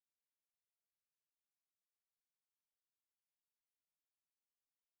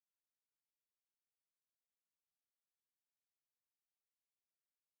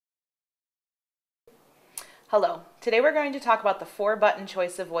Hello. Today we're going to talk about the 4-button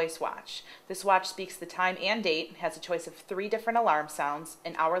choice of voice watch. This watch speaks the time and date, has a choice of 3 different alarm sounds,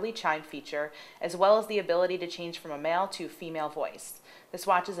 an hourly chime feature, as well as the ability to change from a male to female voice. This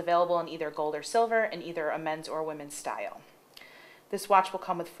watch is available in either gold or silver in either a men's or women's style. This watch will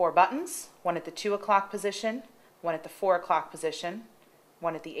come with 4 buttons, one at the 2 o'clock position, one at the 4 o'clock position,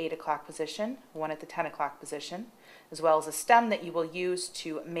 one at the 8 o'clock position, one at the 10 o'clock position, as well as a stem that you will use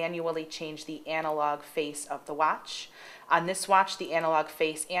to manually change the analog face of the watch. On this watch, the analog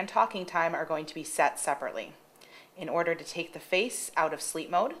face and talking time are going to be set separately. In order to take the face out of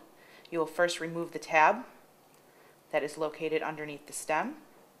sleep mode, you will first remove the tab that is located underneath the stem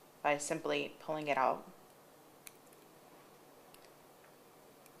by simply pulling it out.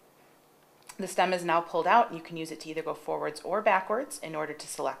 The stem is now pulled out, and you can use it to either go forwards or backwards in order to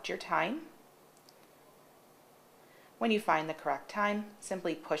select your time. When you find the correct time,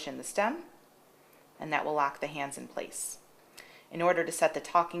 simply push in the stem, and that will lock the hands in place. In order to set the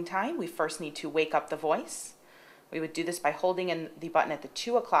talking time, we first need to wake up the voice. We would do this by holding in the button at the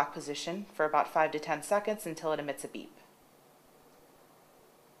 2 o'clock position for about 5 to 10 seconds until it emits a beep.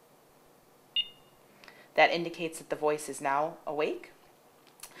 That indicates that the voice is now awake.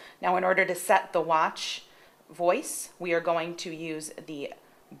 Now, in order to set the watch voice, we are going to use the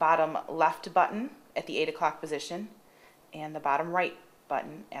bottom left button at the 8 o'clock position and the bottom right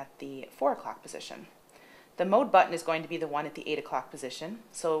button at the 4 o'clock position. The mode button is going to be the one at the 8 o'clock position,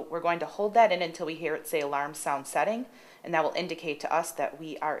 so we're going to hold that in until we hear it say alarm sound setting, and that will indicate to us that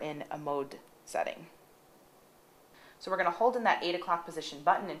we are in a mode setting. So we're going to hold in that 8 o'clock position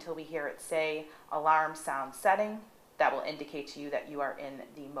button until we hear it say alarm sound setting. That will indicate to you that you are in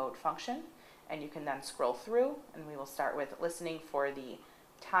the mode function, and you can then scroll through, and we will start with listening for the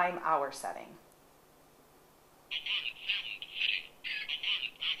time hour setting.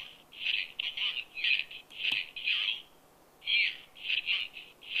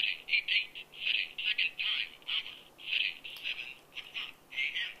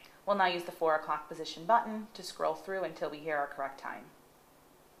 We'll now use the 4 o'clock position button to scroll through until we hear our correct time.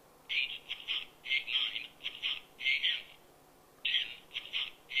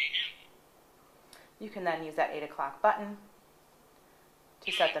 You can then use that 8 o'clock button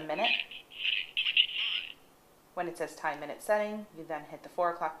to set the minute. When it says time minute setting, you then hit the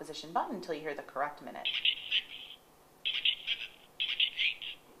 4 o'clock position button until you hear the correct minute.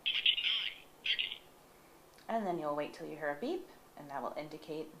 And then you'll wait till you hear a beep, and that will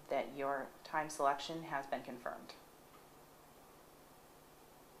indicate that your time selection has been confirmed.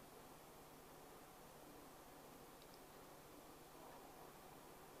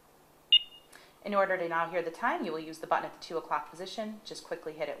 In order to now hear the time, you will use the button at the 2 o'clock position. Just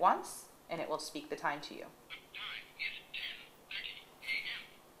quickly hit it once, and it will speak the time to you.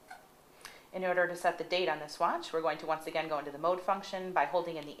 In order to set the date on this watch, we're going to once again go into the mode function by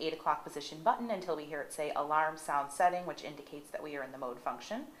holding in the 8 o'clock position button until we hear it say alarm sound setting, which indicates that we are in the mode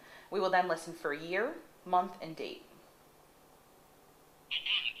function. We will then listen for year, month, and date.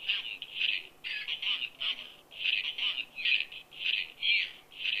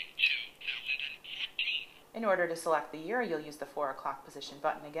 In order to select the year, you'll use the 4 o'clock position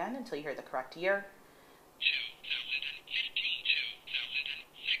button again until you hear the correct year.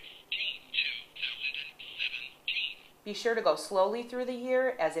 Be sure to go slowly through the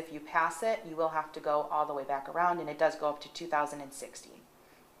year, as if you pass it, you will have to go all the way back around, and it does go up to 2060.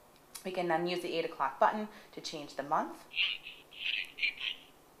 We can then use the 8 o'clock button to change the month.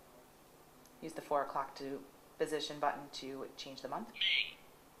 Use the 4 o'clock position button to change the month.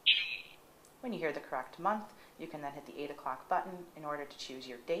 When you hear the correct month, you can then hit the 8 o'clock button in order to choose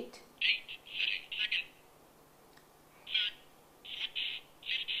your date.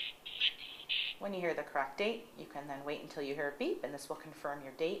 When you hear the correct date, you can then wait until you hear a beep, and this will confirm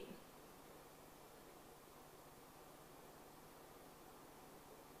your date.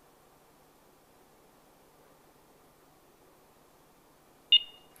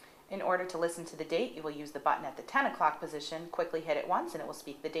 In order to listen to the date, you will use the button at the 10 o'clock position, quickly hit it once, and it will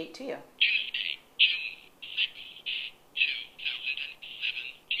speak the date to you.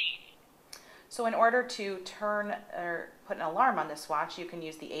 So in order to turn or put an alarm on this watch, you can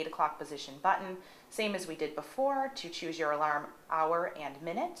use the 8 o'clock position button, same as we did before, to choose your alarm hour and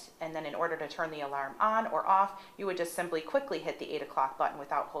minute. And then in order to turn the alarm on or off, you would just simply quickly hit the 8 o'clock button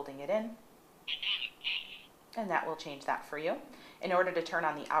without holding it in. And that will change that for you. In order to turn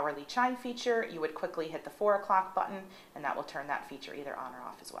on the hourly chime feature, you would quickly hit the 4 o'clock button, and that will turn that feature either on or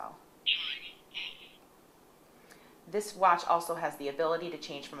off as well. This watch also has the ability to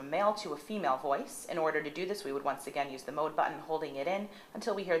change from a male to a female voice. In order to do this, we would once again use the mode button, holding it in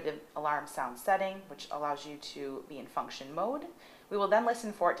until we hear the alarm sound setting, which allows you to be in function mode. We will then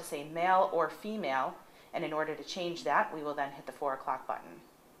listen for it to say male or female, and in order to change that, we will then hit the 4 o'clock button.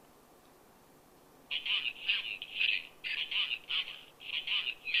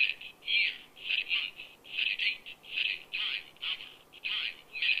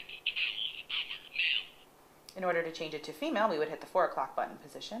 In order to change it to female, we would hit the 4 o'clock button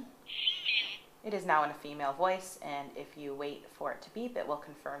position. It is now in a female voice, and if you wait for it to beep, it will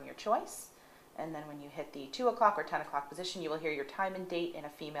confirm your choice. And then when you hit the 2 o'clock or 10 o'clock position, you will hear your time and date in a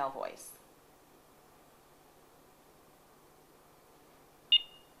female voice. The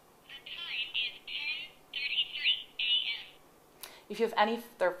time is 10:33 a.m. If you have any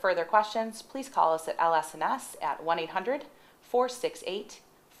further questions, please call us at LS&S at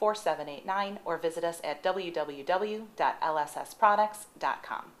 1-800-468-4789 or visit us at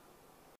www.lssproducts.com.